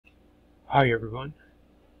Hi everyone.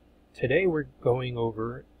 Today we're going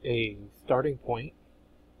over a starting point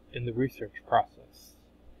in the research process.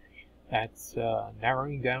 That's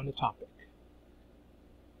narrowing down a topic.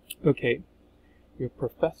 Okay, your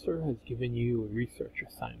professor has given you a research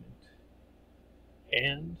assignment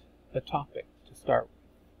and a topic to start with,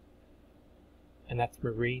 and that's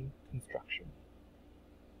marine construction.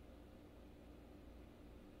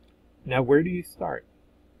 Now where do you start?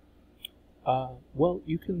 Well,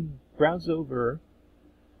 you can browse over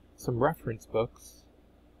some reference books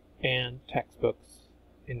and textbooks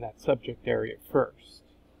in that subject area first.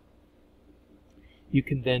 You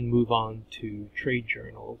can then move on to trade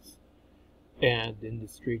journals and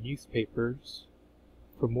industry newspapers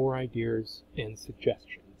for more ideas and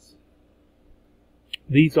suggestions.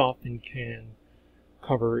 These often can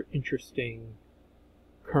cover interesting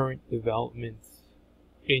current developments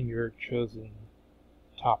in your chosen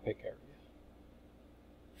topic area.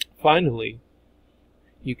 Finally,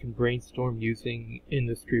 you can brainstorm using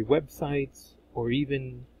industry websites or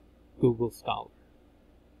even Google Scholar.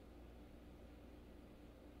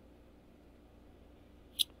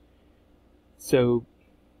 So,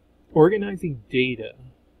 organizing data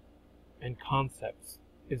and concepts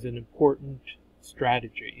is an important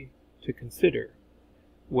strategy to consider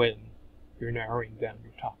when you're narrowing down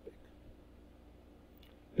your topic.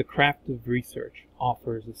 The craft of research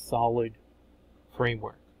offers a solid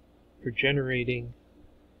framework for generating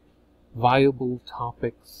viable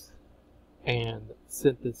topics and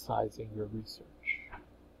synthesizing your research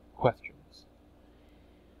questions.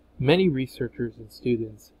 Many researchers and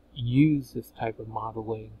students use this type of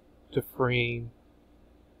modeling to frame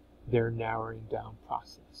their narrowing down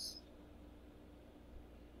process.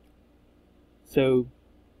 So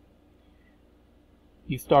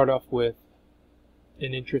you start off with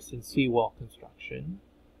an interest in seawall construction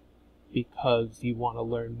because you want to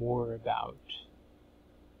learn more about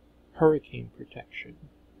hurricane protection.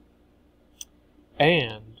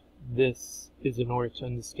 And this is in order to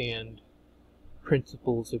understand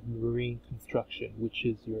principles of marine construction, which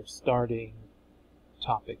is your starting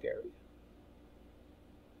topic area.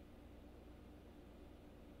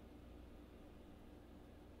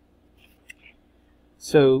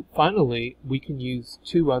 So finally, we can use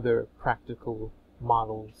two other practical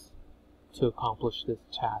models to accomplish this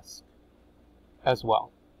task as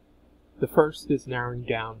well. The first is narrowing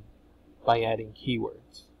down by adding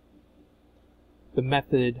keywords. This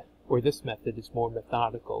method is more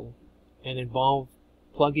methodical and involves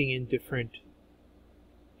plugging in different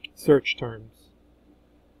search terms,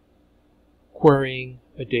 querying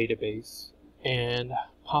a database, and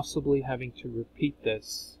possibly having to repeat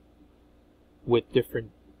this with different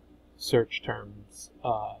search terms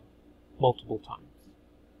multiple times.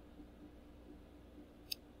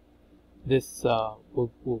 This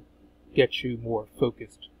will get you more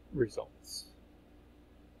focused results.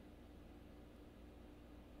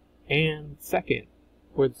 And the second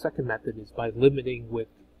method is by limiting with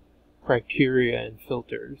criteria and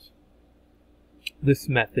filters. This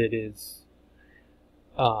method is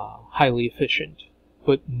highly efficient,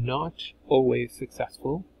 but not always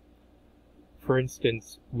successful. For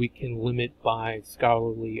instance, we can limit by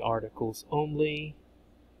scholarly articles only,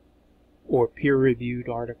 or peer-reviewed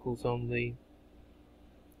articles only,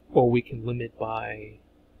 or we can limit by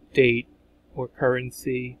date or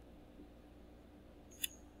currency,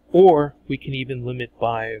 or we can even limit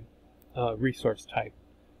by resource type,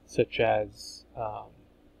 such as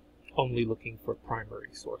only looking for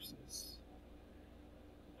primary sources.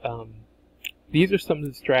 These are some of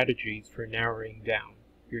the strategies for narrowing down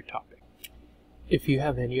your topic. If you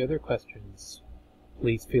have any other questions,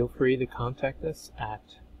 please feel free to contact us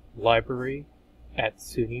at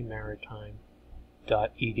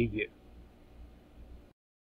library@sunymaritime.edu.